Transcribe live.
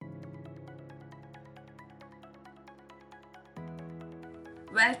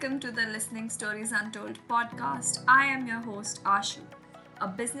Welcome to the Listening Stories Untold podcast. I am your host, Ashu, a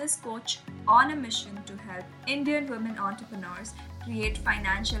business coach on a mission to help Indian women entrepreneurs create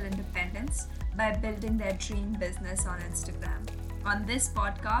financial independence by building their dream business on Instagram. On this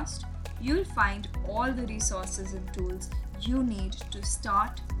podcast, you'll find all the resources and tools you need to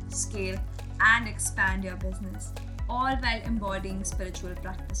start, scale, and expand your business, all while embodying spiritual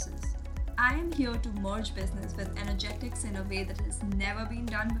practices. I am here to merge business with energetics in a way that has never been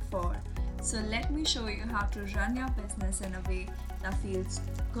done before. So let me show you how to run your business in a way that feels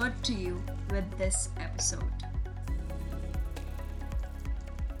good to you with this episode.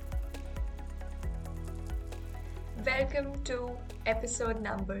 Welcome to episode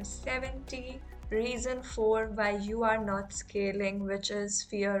number 70, reason 4 why you are not scaling, which is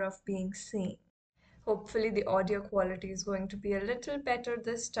fear of being seen. Hopefully the audio quality is going to be a little better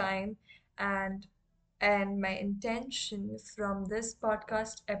this time, and my intention from this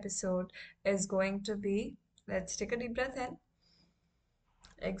podcast episode is going to be, let's take a deep breath in,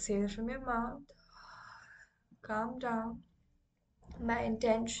 exhale from your mouth, calm down. My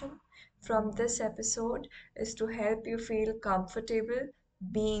intention from this episode is to help you feel comfortable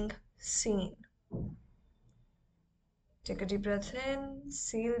being seen. Take a deep breath in,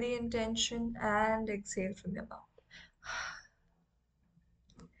 seal the intention, and exhale from your mouth.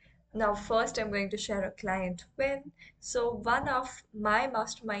 Now, first, I'm going to share a client win. So, one of my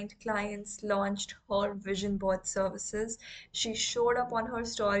mastermind clients launched her vision board services. She showed up on her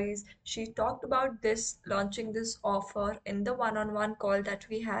stories. She talked about launching this offer in the one on one call that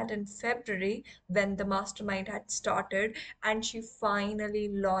we had in February when the mastermind had started, and she finally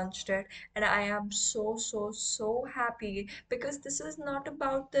launched it. And I am so happy because this is not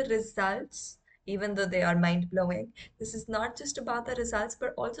about the results, even though they are mind blowing. This is not just about the results,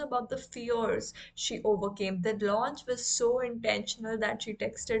 but also about the fears she overcame. The launch was so intentional that she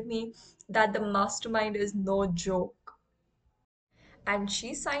texted me that the mastermind is no joke. And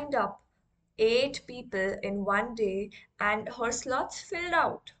she signed up 8 people in one day, and her slots filled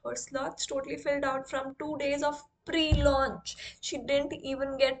out. Her slots totally filled out from 2 days of pre-launch. She didn't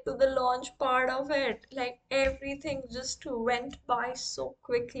even get to the launch part of it. Like everything just went by so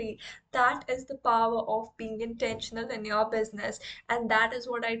quickly. That is the power of being intentional in your business, and that is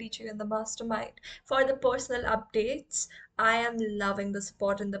what I teach you in the mastermind. For the personal updates, I am loving the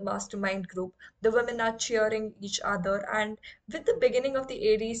support in the mastermind group. The women are cheering each other, and with the beginning of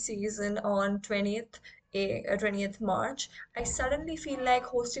the AD season on 20th March, I suddenly feel like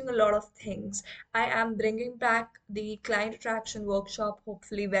hosting a lot of things. I am bringing back the client attraction workshop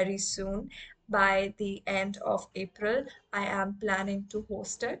hopefully very soon. By the end of April, I am planning to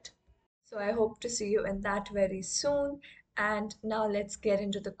host it. So I hope to see you in that very soon. And now let's get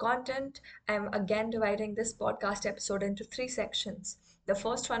into the content. I'm again dividing this podcast episode into 3 sections. The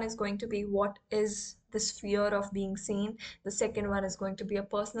first one is going to be what is this fear of being seen. The second one is going to be a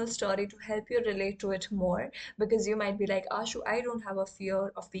personal story to help you relate to it more, because you might be like, Ashu, I don't have a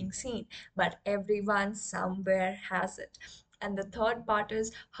fear of being seen, but everyone somewhere has it. And the third part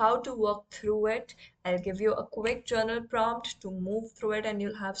is how to work through it. I'll give you a quick journal prompt to move through it, and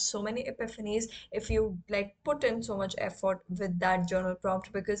you'll have so many epiphanies if you like put in so much effort with that journal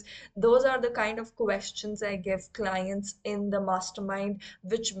prompt, because those are the kind of questions I give clients in the mastermind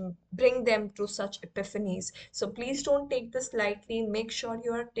which bring them to such epiphanies. So please don't take this lightly. Make sure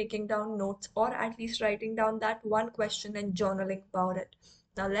you are taking down notes, or at least writing down that one question and journaling about it.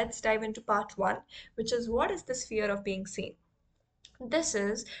 Now let's dive into part one, which is what is this fear of being seen? This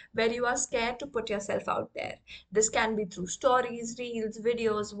is where you are scared to put yourself out there. This can be through stories, reels,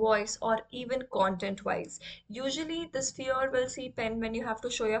 videos, voice, or even content wise. Usually, this fear will seep in when you have to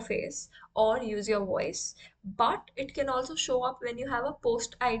show your face or use your voice, but it can also show up when you have a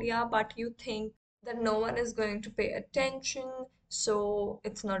post idea but you think that no one is going to pay attention, so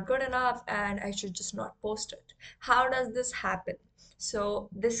it's not good enough and I should just not post it. How does this happen? So,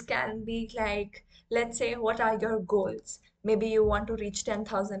 this can be like, let's say, what are your goals? Maybe you want to reach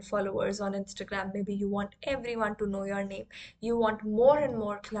 10,000 followers on Instagram. Maybe you want everyone to know your name. You want more and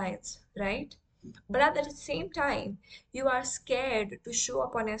more clients, right? But at the same time, you are scared to show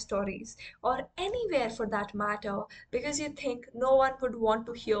up on your stories or anywhere for that matter, because you think no one would want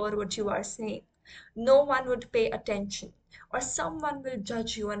to hear what you are saying. No one would pay attention, or someone will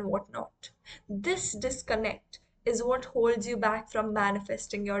judge you and whatnot. This disconnect is what holds you back from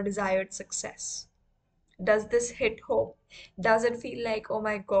manifesting your desired success. Does this hit home? Does it feel like, oh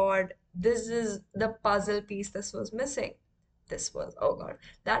my God, this is the puzzle piece this was missing? This was, oh God,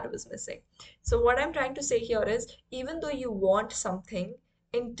 that was missing. So, what I'm trying to say here is even though you want something,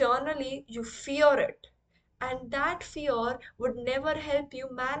 internally you fear it. And that fear would never help you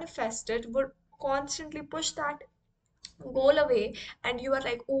manifest it, would constantly push that goal away. And you are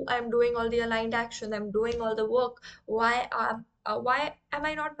like, oh, I'm doing all the aligned action, I'm doing all the work, why am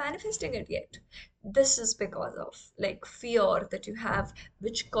I not manifesting it yet? This is because of like fear that you have,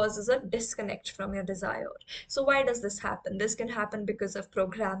 which causes a disconnect from your desire. So why does this happen? This can happen because of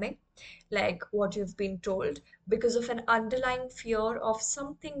programming, like what you've been told, because of an underlying fear of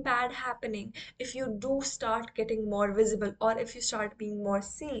something bad happening if you do start getting more visible, or if you start being more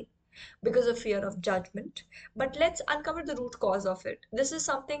seen, because of fear of judgment. But let's uncover the root cause of it. This is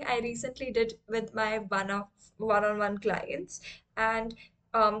something I recently did with my one-on-one clients, and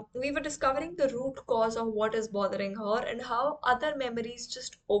we were discovering the root cause of what is bothering her and how other memories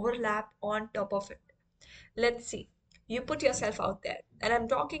just overlap on top of it. Let's see. You put yourself out there, and I'm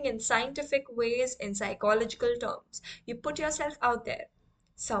talking in scientific ways, in psychological terms. You put yourself out there.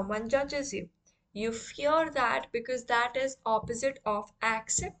 Someone judges you. You fear that because that is opposite of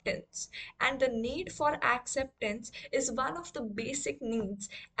acceptance. And the need for acceptance is one of the basic needs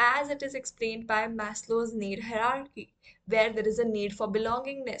as it is explained by Maslow's need hierarchy, where there is a need for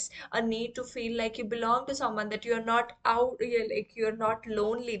belongingness, a need to feel like you belong to someone, that you are not out, like you're not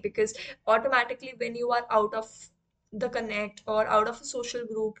lonely, because automatically when you are out of the connect or out of a social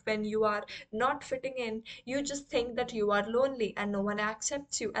group, when you are not fitting in, you just think that you are lonely and no one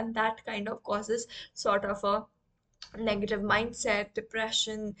accepts you, and that kind of causes sort of a negative mindset,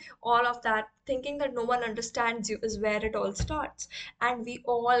 depression, all of that. Thinking that no one understands you is where it all starts. And we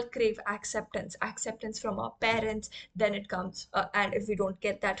all crave acceptance, acceptance from our parents. Then it comes, and if we don't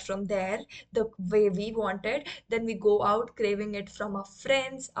get that from there the way we want it, then we go out craving it from our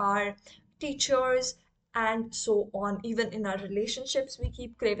friends, our teachers, and so on. Even in our relationships, we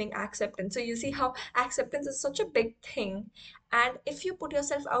keep craving acceptance. So you see how acceptance is such a big thing. And if you put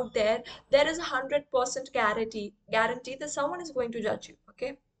yourself out there, there is 100% guarantee that someone is going to judge you.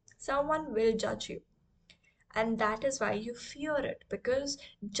 Okay, someone will judge you, and that is why you fear it, because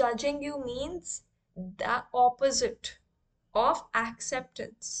judging you means the opposite of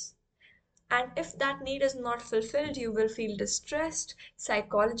acceptance. And if that need is not fulfilled, you will feel distressed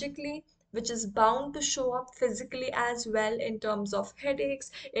psychologically, which is bound to show up physically as well, in terms of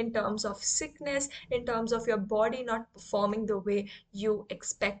headaches, in terms of sickness, in terms of your body not performing the way you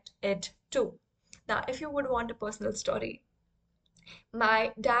expect it to. Now, if you would want a personal story,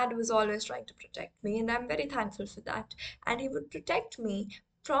 my dad was always trying to protect me, and I'm very thankful for that. And he would protect me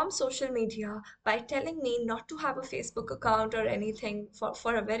from social media by telling me not to have a Facebook account or anything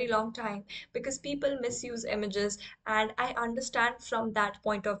for a very long time, because people misuse images. And I understand from that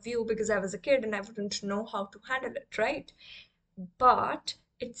point of view, because I was a kid and I wouldn't know how to handle it, right? But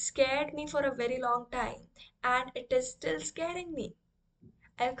it scared me for a very long time, and it is still scaring me.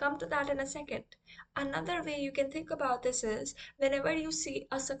 I'll come to that in a second. Another way you can think about this is, whenever you see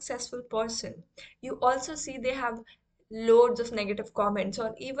a successful person, you also see they have loads of negative comments,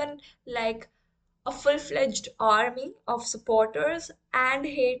 or even like a full-fledged army of supporters and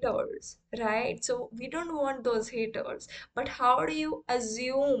haters, right? So we don't want those haters. But how do you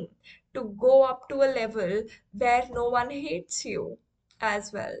assume to go up to a level where no one hates you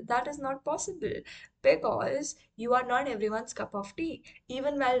as well? That is not possible, because you are not everyone's cup of tea.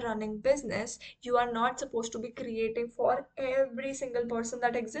 Even while running business, you are not supposed to be creating for every single person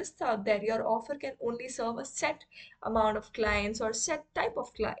that exists out there. Your offer can only serve a set amount of clients or set type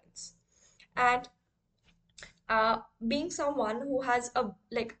of clients. And being someone who has a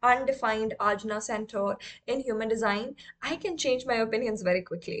like undefined ajna center in human design, I can change my opinions very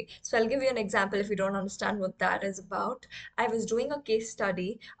quickly. So I'll give you an example if you don't understand what that is about. I was doing a case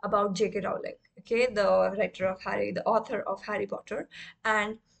study about J.K. Rowling, okay, the writer of Harry, the author of Harry Potter,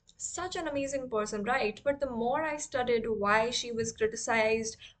 and such an amazing person, right? But the more I studied why she was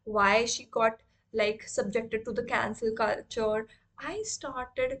criticized, why she got like subjected to the cancel culture, I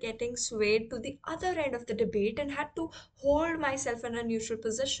started getting swayed to the other end of the debate and had to hold myself in a neutral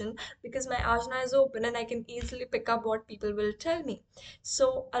position, because my ajna is open and I can easily pick up what people will tell me.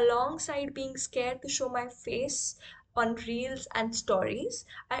 So, alongside being scared to show my face on reels and stories,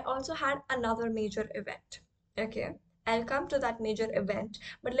 I also had another major event. Okay, I'll come to that major event,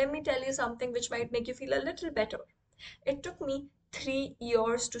 but let me tell you something which might make you feel a little better. It took me 3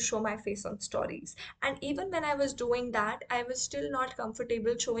 years to show my face on stories. And even when I was doing that, I was still not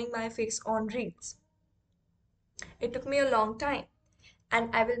comfortable showing my face on reels. It took me a long time.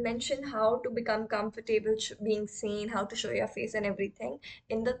 And I will mention how to become comfortable being seen, how to show your face, and everything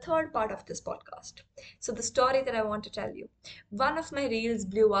in the third part of this podcast. So, the story that I want to tell you, one of my reels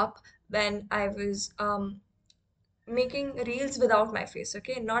blew up when I was making reels without my face,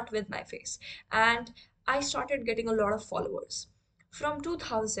 okay, not with my face. And I started getting a lot of followers. From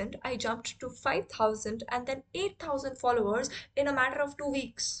 2000, I jumped to 5,000 and then 8,000 followers in a matter of 2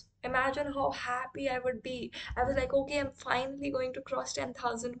 weeks. Imagine how happy I would be. I was like, okay, I'm finally going to cross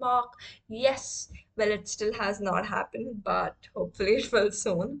 10,000 mark. Yes, well, it still has not happened, but hopefully it will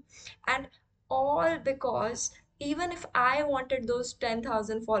soon. And all because even if I wanted those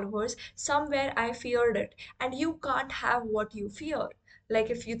 10,000 followers, somewhere I feared it. And you can't have what you fear. Like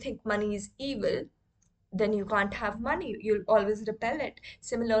if you think money is evil, then you can't have money. You'll always repel it.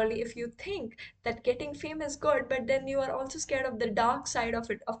 Similarly, if you think that getting fame is good, but then you are also scared of the dark side of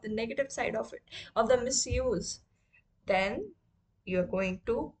it, of the negative side of it, of the misuse, then you're going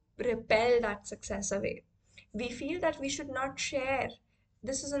to repel that success away. We feel that we should not share.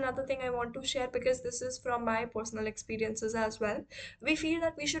 This is another thing I want to share because this is from my personal experiences as well. We feel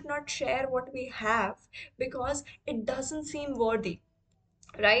that we should not share what we have because it doesn't seem worthy,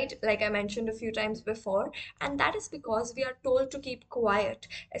 right? Like I mentioned a few times before. And that is because we are told to keep quiet.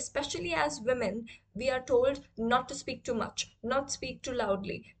 Especially as women, we are told not to speak too much, not speak too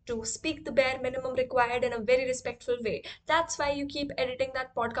loudly, to speak the bare minimum required in a very respectful way. That's why you keep editing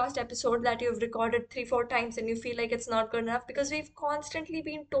that podcast episode that you've recorded 3, 4 times and you feel like it's not good enough because we've constantly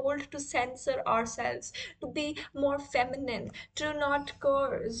been told to censor ourselves, to be more feminine, to not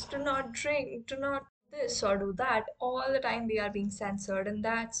curse, to not drink, to not this or do that. All the time we are being censored, and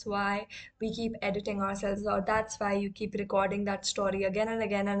that's why we keep editing ourselves out. That's why you keep recording that story again and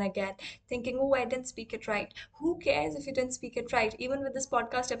again and again, thinking, oh, I didn't speak it right. Who cares if you didn't speak it right? Even with this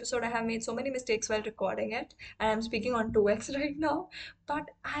podcast episode, I have made so many mistakes while recording it, and I'm speaking on 2x right now,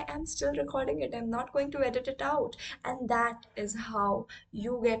 but I am still recording it. I'm not going to edit it out. And that is how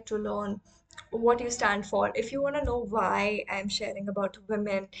you get to learn what you stand for. If you want to know why I'm sharing about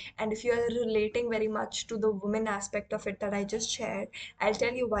women, and if you are relating very much to the women aspect of it that I just shared, I'll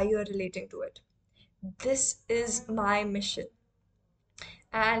tell you why you are relating to it. This is my mission.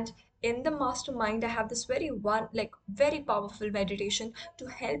 And in the mastermind, I have this very powerful meditation to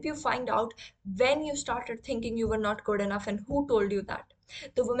help you find out when you started thinking you were not good enough and who told you that.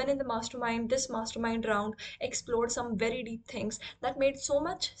 The women in the mastermind, this mastermind round, explored some very deep things that made so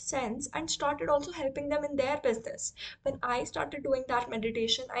much sense and started also helping them in their business. When I started doing that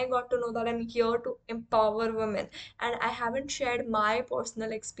meditation, I got to know that I'm here to empower women. And I haven't shared my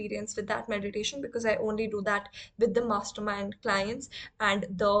personal experience with that meditation because I only do that with the mastermind clients, and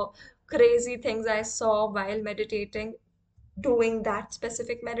the crazy things I saw while meditating, doing that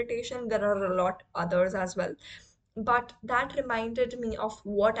specific meditation. There are a lot others as well. But that reminded me of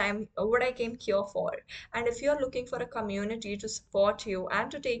what I came here for. And if you're looking for a community to support you and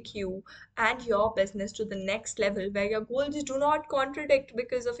to take you and your business to the next level where your goals do not contradict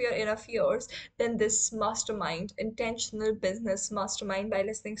because of your inner fears, then this mastermind, intentional business mastermind by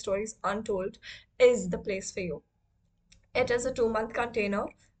listening stories untold, is the place for you. It is a 2 month container.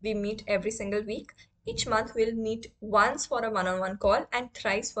 We meet every single week. Each month, we'll meet once for a one on one call and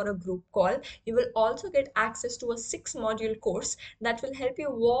thrice for a group call. You will also get access to a 6 module course that will help you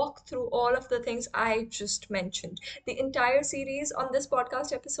walk through all of the things I just mentioned. The entire series on this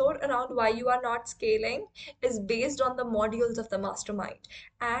podcast episode around why you are not scaling is based on the modules of the mastermind.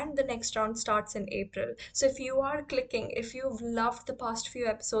 And the next round starts in April. So if you are clicking, if you've loved the past few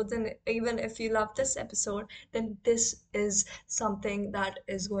episodes, and even if you love this episode, then this is something that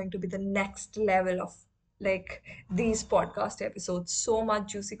is going to be the next level of like these podcast episodes. So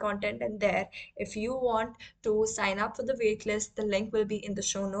much juicy content in there. If you want to sign up for the waitlist, the link will be in the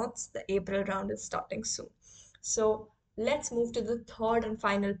show notes. The April round is starting soon. So let's move to the third and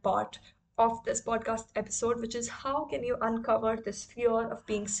final part of this podcast episode, which is how can you uncover this fear of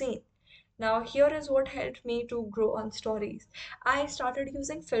being seen. Now, here is what helped me to grow on stories. I started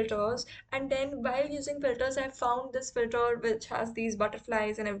using filters, and then while using filters, I found this filter which has these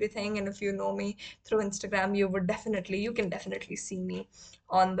butterflies and everything. And if you know me through Instagram, you can definitely see me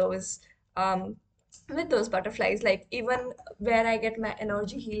on those um with those butterflies. Like even where I get my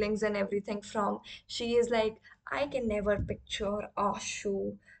energy healings and everything from, she is like, I can never picture a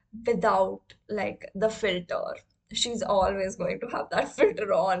shoe without like the filter. She's always going to have that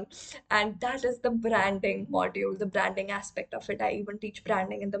filter on. And that is the branding module, the branding aspect of it. I even teach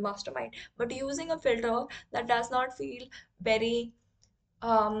branding in the mastermind, but using a filter that does not feel very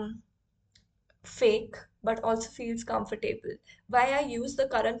um fake but also feels comfortable. Why I use the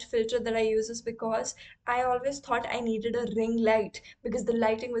current filter that I use is because I always thought I needed a ring light because the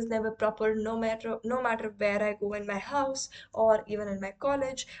lighting was never proper, no matter where I go in my house or even in my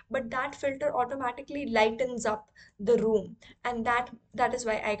college. But that filter automatically lightens up the room, and that is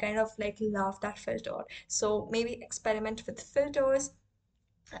why I kind of like love that filter. So maybe experiment with filters.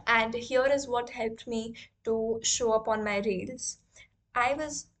 And here is what helped me to show up on my reels. I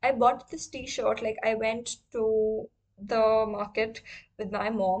bought this t-shirt, like I went to the market with my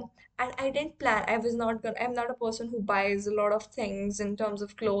mom, and I didn't plan. I'm not a person who buys a lot of things in terms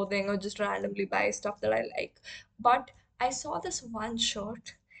of clothing or just randomly buy stuff that I like. But I saw this one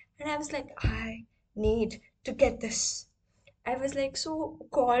shirt and I was like, I need to get this. I was like so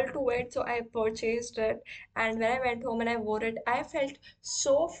called to it, so I purchased it. And when I went home and I wore it, I felt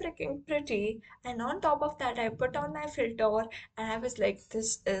so freaking pretty. And on top of that, I put on my filter and I was like,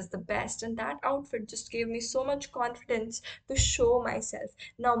 this is the best. And that outfit just gave me so much confidence to show myself.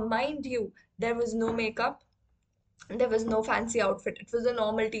 Now, mind you, there was no makeup, there was no fancy outfit. It was a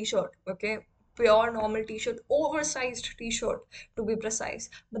normal t shirt, okay? Pure normal t shirt, oversized t shirt to be precise.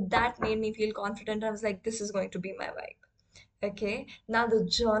 But that made me feel confident. I was like, this is going to be my vibe. Okay, now the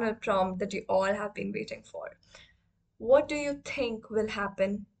journal prompt that you all have been waiting for. What do you think will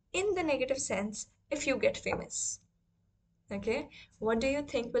happen in the negative sense if you get famous? Okay, what do you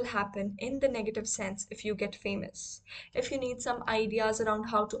think will happen in the negative sense if you get famous? If you need some ideas around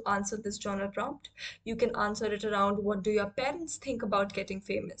how to answer this journal prompt, you can answer it around what do your parents think about getting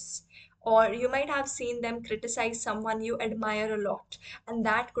famous? Or you might have seen them criticize someone you admire a lot, and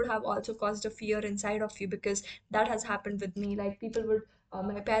that could have also caused a fear inside of you because that has happened with me. Like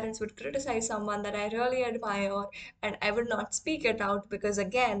my parents would criticize someone that I really admire, and I would not speak it out because,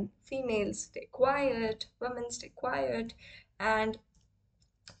 again, females stay quiet, women stay quiet, and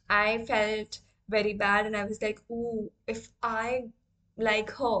I felt very bad. And I was like, ooh, if I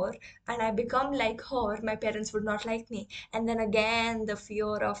like her and I become like her, my parents would not like me. And then again, the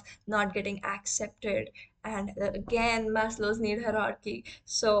fear of not getting accepted, and again, Maslow's need hierarchy.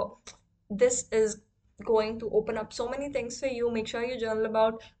 So, this is going to open up so many things for you. Make sure you journal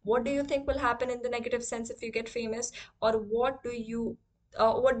about what do you think will happen in the negative sense if you get famous, or what do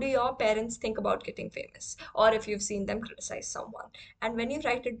your parents think about getting famous, or if you've seen them criticize someone. And when you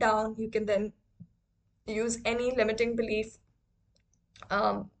write it down, you can then use any limiting belief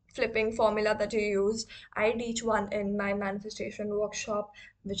flipping formula that you use. I teach one in my manifestation workshop,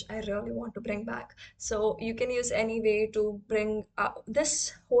 which I really want to bring back. So you can use any way to bring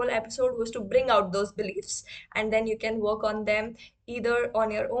this whole episode was to bring out those beliefs, and then you can work on them either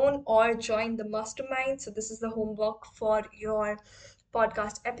on your own or join the mastermind. So this is the homework for your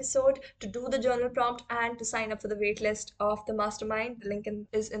podcast episode, to do the journal prompt and to sign up for the waitlist of the mastermind. The link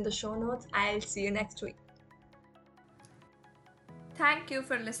is in the show notes. I'll see you next week. Thank you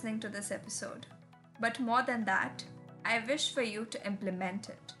for listening to this episode. But more than that, I wish for you to implement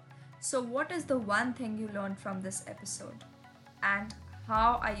it. So, what is the one thing you learned from this episode? And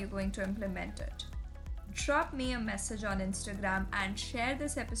how are you going to implement it? Drop me a message on Instagram and share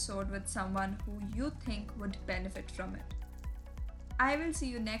this episode with someone who you think would benefit from it. I will see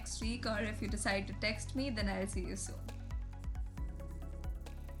you next week, or if you decide to text me, then I'll see you soon.